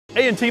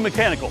A&T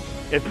Mechanical.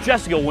 If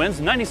Jessica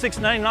wins,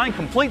 $96.99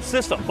 complete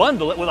system.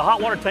 Bundle it with a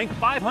hot water tank,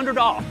 $500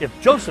 off. If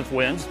Joseph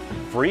wins,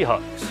 free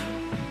hugs.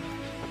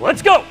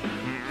 Let's go!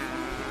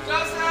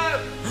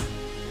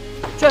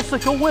 Joseph!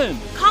 Jessica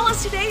wins. Call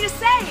us today to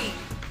say.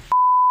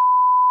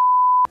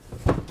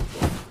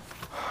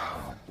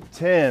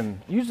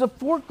 Tim, use the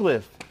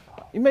forklift.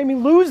 You made me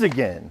lose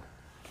again.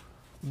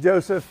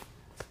 Joseph,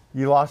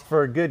 you lost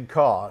for a good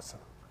cause.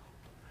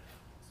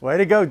 Way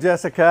to go,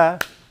 Jessica.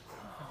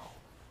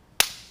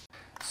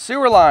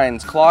 Sewer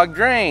lines, clogged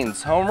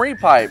drains, home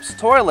repipes,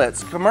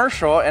 toilets,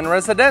 commercial and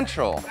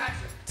residential.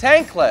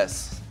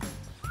 Tankless.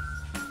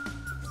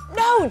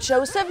 No,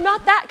 Joseph,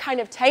 not that kind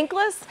of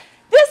tankless.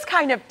 This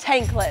kind of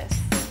tankless.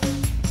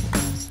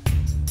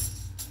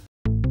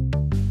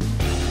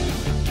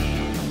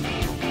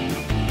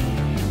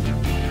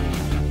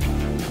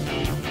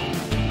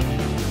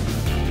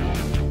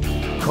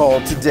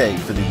 Call today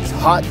for these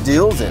hot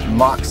deals at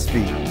Mach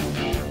Speed.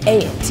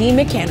 A&T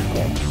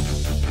Mechanical.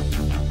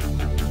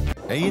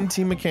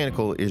 A&T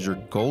Mechanical is your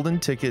golden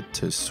ticket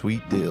to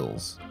sweet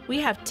deals.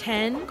 We have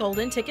 10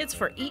 golden tickets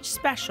for each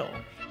special.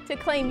 To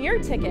claim your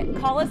ticket,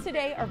 call us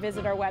today or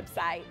visit our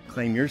website.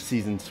 Claim your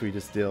season's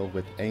sweetest deal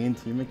with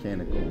A&T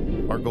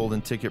Mechanical. Our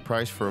golden ticket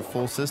price for a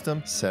full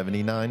system,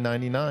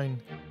 $79.99.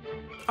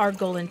 Our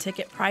golden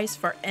ticket price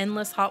for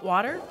endless hot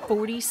water,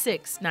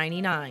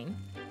 $46.99.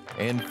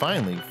 And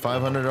finally,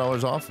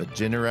 $500 off a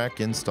Generac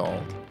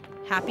installed.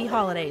 Happy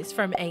holidays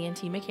from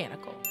A&T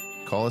Mechanical.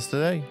 Call us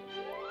today.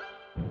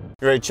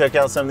 You ready to check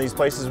out some of these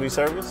places we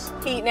service?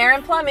 Heat and Air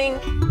and Plumbing.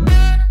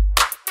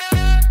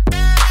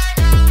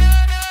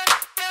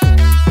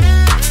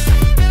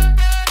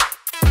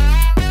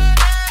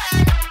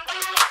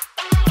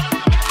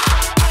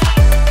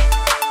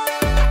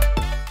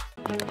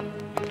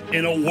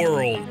 In a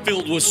world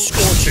filled with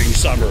scorching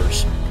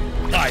summers,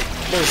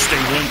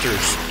 pipe-bursting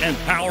winters, and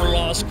power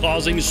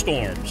loss-causing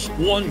storms,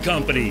 one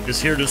company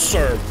is here to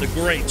serve the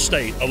great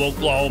state of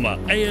Oklahoma.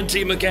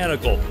 A&T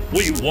Mechanical.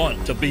 We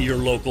want to be your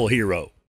local hero.